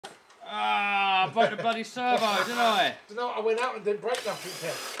Ah, I broke the bloody servo, didn't I? Do you know what? I went out and didn't break nothing,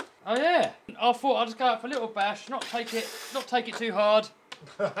 Kev. Oh yeah. I thought I'd just go out for a little bash, not take it too hard.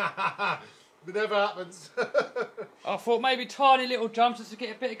 It never happens. I thought maybe tiny little jumps just to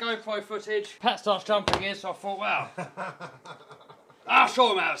get a bit of GoPro footage. Pat starts jumping here, so I thought, wow. I'll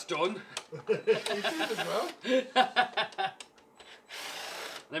show him how it's done. You did as well.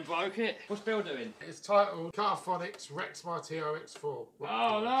 Then broke it. What's Bill doing? It's titled Carphonics Rex My TRX4.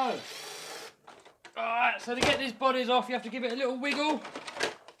 Oh no. Alright, so to get these bodies off, you have to give it a little wiggle.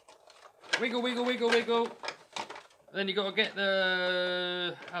 Wiggle, wiggle, wiggle, wiggle. Then you got to get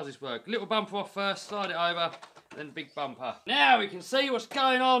the, how's this work? Little bumper off first, slide it over, then big bumper. Now we can see what's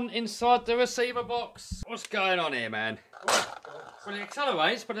going on inside the receiver box. What's going on here, man? Well, it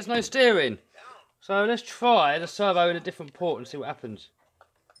accelerates, but there's no steering. So let's try the servo in a different port and see what happens.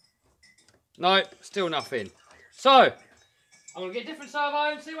 Nope, still nothing. So, I'm going to get a different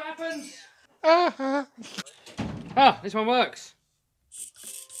servo and see what happens. Ah, this one works.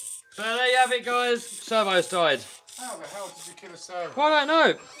 So there you have it, guys. Servo's died. How the hell did you kill a servo? Well, I don't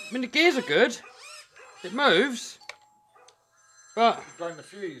know. I mean, the gears are good. It moves. But... You've blown the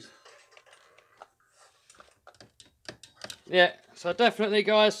fuse. Yeah, so definitely,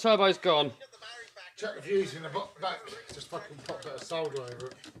 guys, servo's gone. Check the fuse in the back. Just fucking put a bit of solder over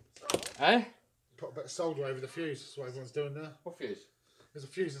it. Eh? Put a bit of solder over the fuse. That's what everyone's doing now. What fuse? There's a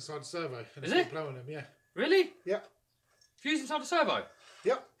fuse inside the servo. And Is it's it? not blowing them, yeah. Really? Yep. Fuse inside the servo?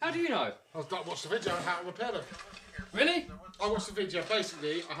 Yep. How do you know? I watched the video on how to repair them. Really? I watched the video.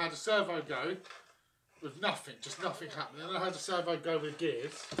 Basically, I had a servo go with nothing, just nothing happening. And I had a servo go with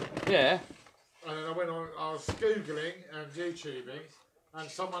gears. Yeah. And then I was Googling and YouTubing, and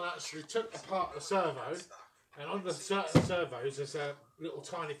someone actually took apart the servo, and on the certain servos there's a little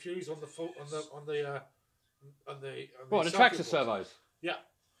tiny fuse on the What, the circuit Traxxas board. servos? Yeah.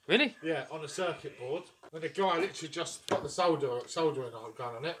 Really? Yeah, on the circuit board. And the guy literally just put the soldering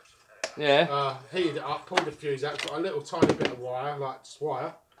gun on it. Yeah. Heated it up, pulled the fuse out, got a little tiny bit of wire, like just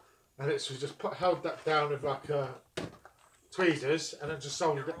wire, and literally just held that down with like tweezers, and then just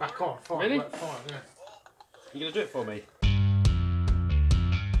soldered it back on. Fine, Really? worked fine, yeah. You gonna do it for me?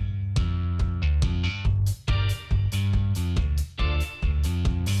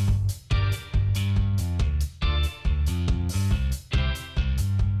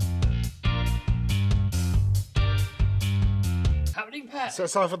 Happening, Pat? So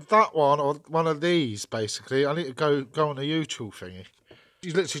it's either that one or one of these, basically. I need to go on the YouTube thingy.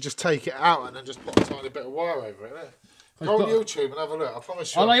 You literally just take it out and then just put a tiny bit of wire over it. Go on YouTube and have a look. I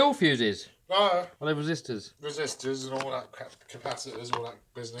promise you. Are they all fuses? No. Are they resistors? Resistors and all that crap, capacitors, all that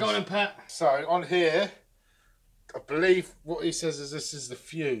business. Go on then, Pat. So on here, I believe what he says is this is the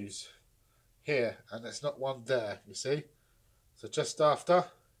fuse here, and there's not one there. You see? So just after.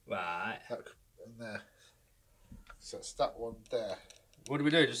 Right. That, and there. So it's that one there. What do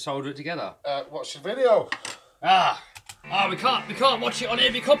we do? Just solder it together? Watch the video. Ah. Oh, we can't watch it on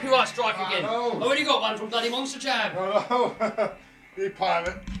every copyright strike again. know. I've already got one from bloody Monster Jam. Oh, you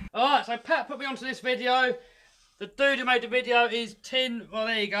pirate. Alright, so Pat put me onto this video. The dude who made the video is Tin. Well,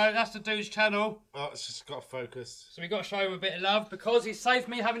 there you go. That's the dude's channel. Oh, it's just got to focus. So we've got to show him a bit of love because he saved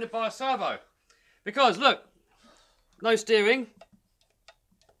me having to buy a servo. Because, look, no steering.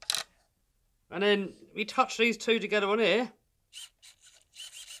 And then we touch these two together on here.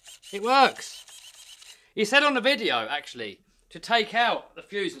 It works. He said on the video, actually, to take out the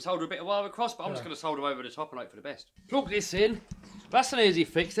fuse and solder a bit of wire across, but I'm just going to solder over the top and hope for the best. Plug this in. That's an easy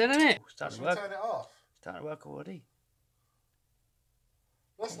fix then, isn't it? Starting to work. Turn it off. Starting to work already.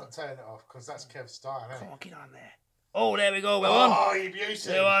 Let's not turn it off because that's Kev's style, isn't it? Come on, get on there. Oh, there we go. We're on. Oh, you beauty.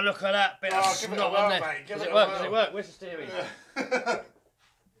 There we are, look at that bit of give it snot a whirl, on there. mate. Give Does it it a work? whirl. Does it work? Where's the steering?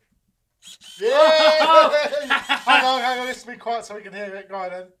 Yeah! hang on, let's be quiet so we can hear it. Go on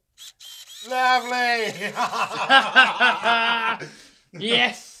then. Lovely!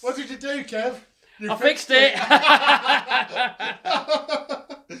 Yes! What did you do, Kev? I fixed it!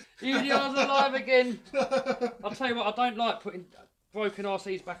 UDR's alive again. I'll tell you what, I don't like putting broken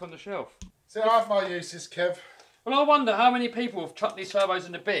RCs back on the shelf. See, I have my uses, Kev. Well, I wonder how many people have chucked these servos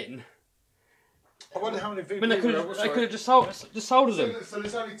in the bin. I wonder how many people When they could have just soldered them. So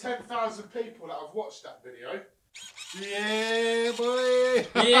there's only 10,000 people that have watched that video. Yeah, boy!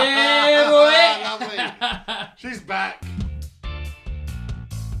 Yeah, boy! Lovely. She's back.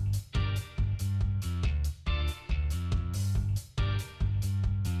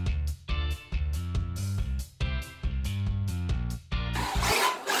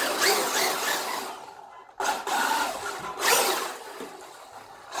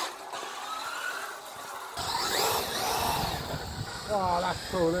 Oh, that's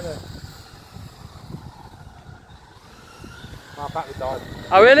cool, isn't it? My battery died.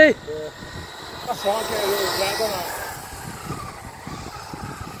 Oh really? Yeah. That's right, I get a little black, don't I?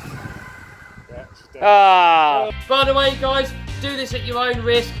 Yeah, it's dead. Ah. By the way, guys, do this at your own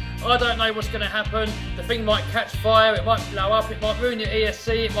risk. I don't know what's going to happen. The thing might catch fire, it might blow up, it might ruin your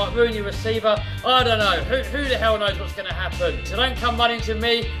ESC, it might ruin your receiver. I don't know. Who the hell knows what's going to happen? So don't come running to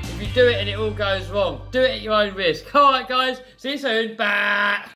me if you do it and it all goes wrong. Do it at your own risk. Alright guys, see you soon. Bye.